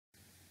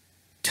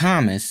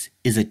Thomas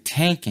is a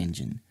tank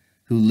engine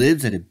who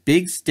lives at a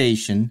big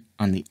station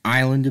on the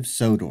island of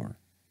Sodor.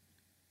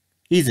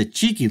 He's a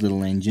cheeky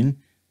little engine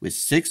with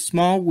 6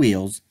 small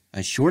wheels,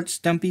 a short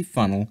stumpy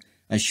funnel,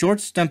 a short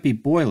stumpy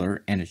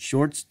boiler, and a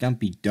short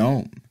stumpy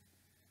dome.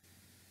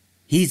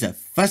 He's a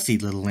fussy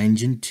little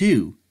engine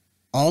too,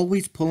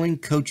 always pulling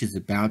coaches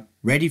about,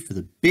 ready for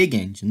the big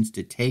engines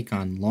to take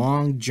on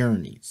long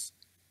journeys.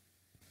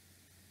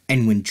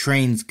 And when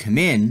trains come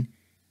in,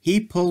 he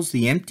pulls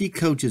the empty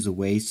coaches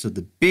away so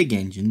the big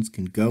engines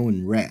can go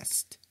and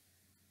rest.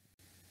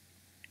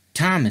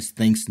 Thomas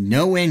thinks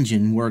no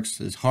engine works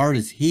as hard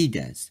as he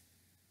does.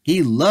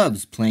 He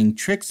loves playing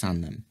tricks on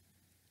them,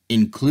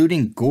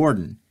 including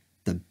Gordon,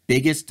 the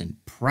biggest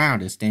and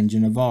proudest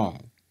engine of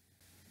all.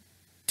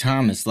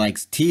 Thomas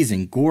likes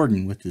teasing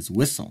Gordon with his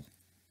whistle.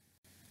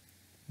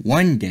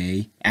 One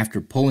day,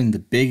 after pulling the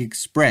big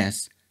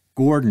express,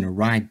 Gordon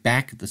arrived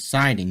back at the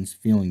sidings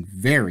feeling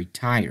very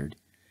tired.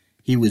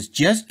 He was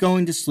just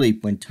going to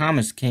sleep when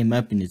Thomas came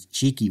up in his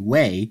cheeky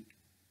way,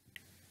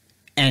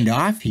 and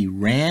off he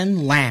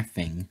ran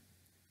laughing.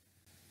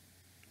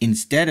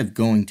 Instead of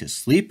going to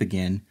sleep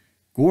again,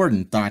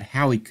 Gordon thought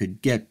how he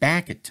could get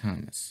back at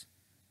Thomas.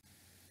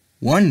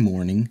 One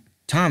morning,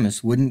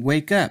 Thomas wouldn't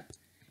wake up.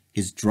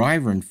 His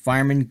driver and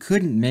fireman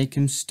couldn't make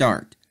him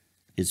start.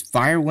 His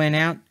fire went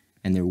out,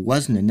 and there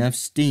wasn't enough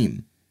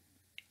steam.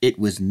 It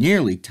was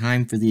nearly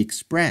time for the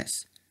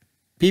express.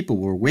 People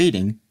were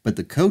waiting, but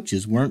the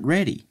coaches weren't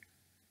ready.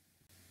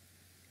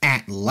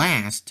 At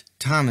last,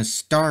 Thomas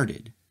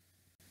started.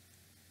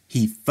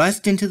 He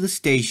fussed into the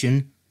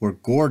station where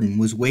Gordon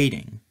was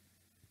waiting.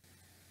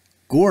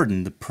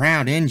 Gordon, the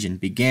proud engine,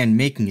 began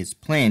making his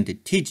plan to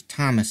teach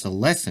Thomas a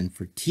lesson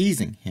for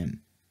teasing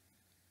him.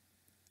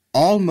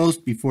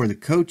 Almost before the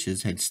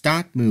coaches had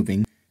stopped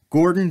moving,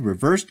 Gordon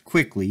reversed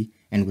quickly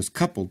and was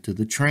coupled to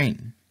the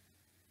train.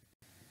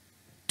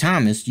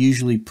 Thomas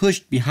usually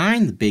pushed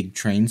behind the big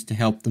trains to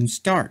help them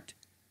start,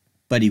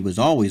 but he was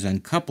always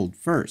uncoupled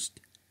first.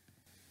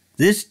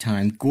 This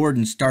time,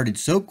 Gordon started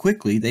so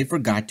quickly they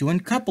forgot to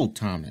uncouple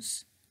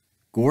Thomas.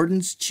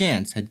 Gordon's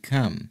chance had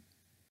come.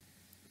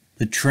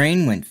 The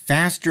train went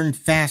faster and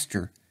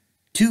faster,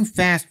 too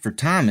fast for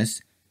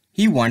Thomas.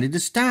 He wanted to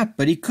stop,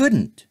 but he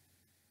couldn't.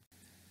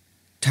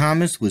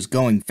 Thomas was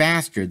going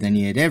faster than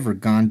he had ever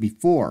gone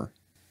before.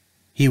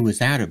 He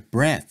was out of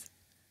breath,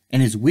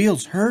 and his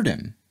wheels hurt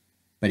him,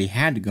 but he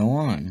had to go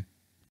on.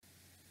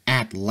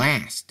 At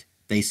last,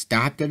 they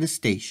stopped at a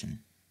station.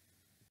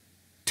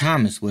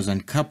 Thomas was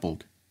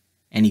uncoupled,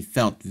 and he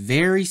felt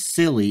very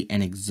silly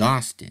and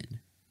exhausted.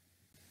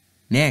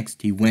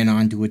 Next, he went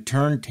on to a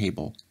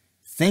turntable,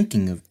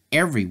 thinking of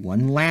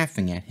everyone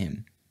laughing at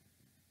him.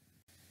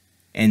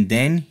 And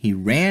then he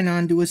ran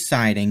onto a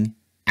siding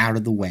out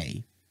of the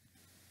way.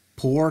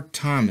 Poor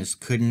Thomas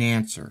couldn't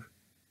answer.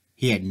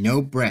 He had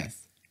no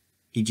breath.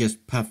 He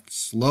just puffed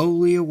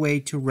slowly away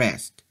to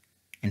rest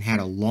and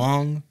had a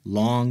long,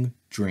 long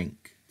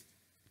drink.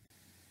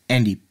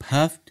 And he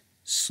puffed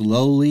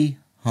slowly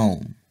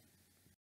home.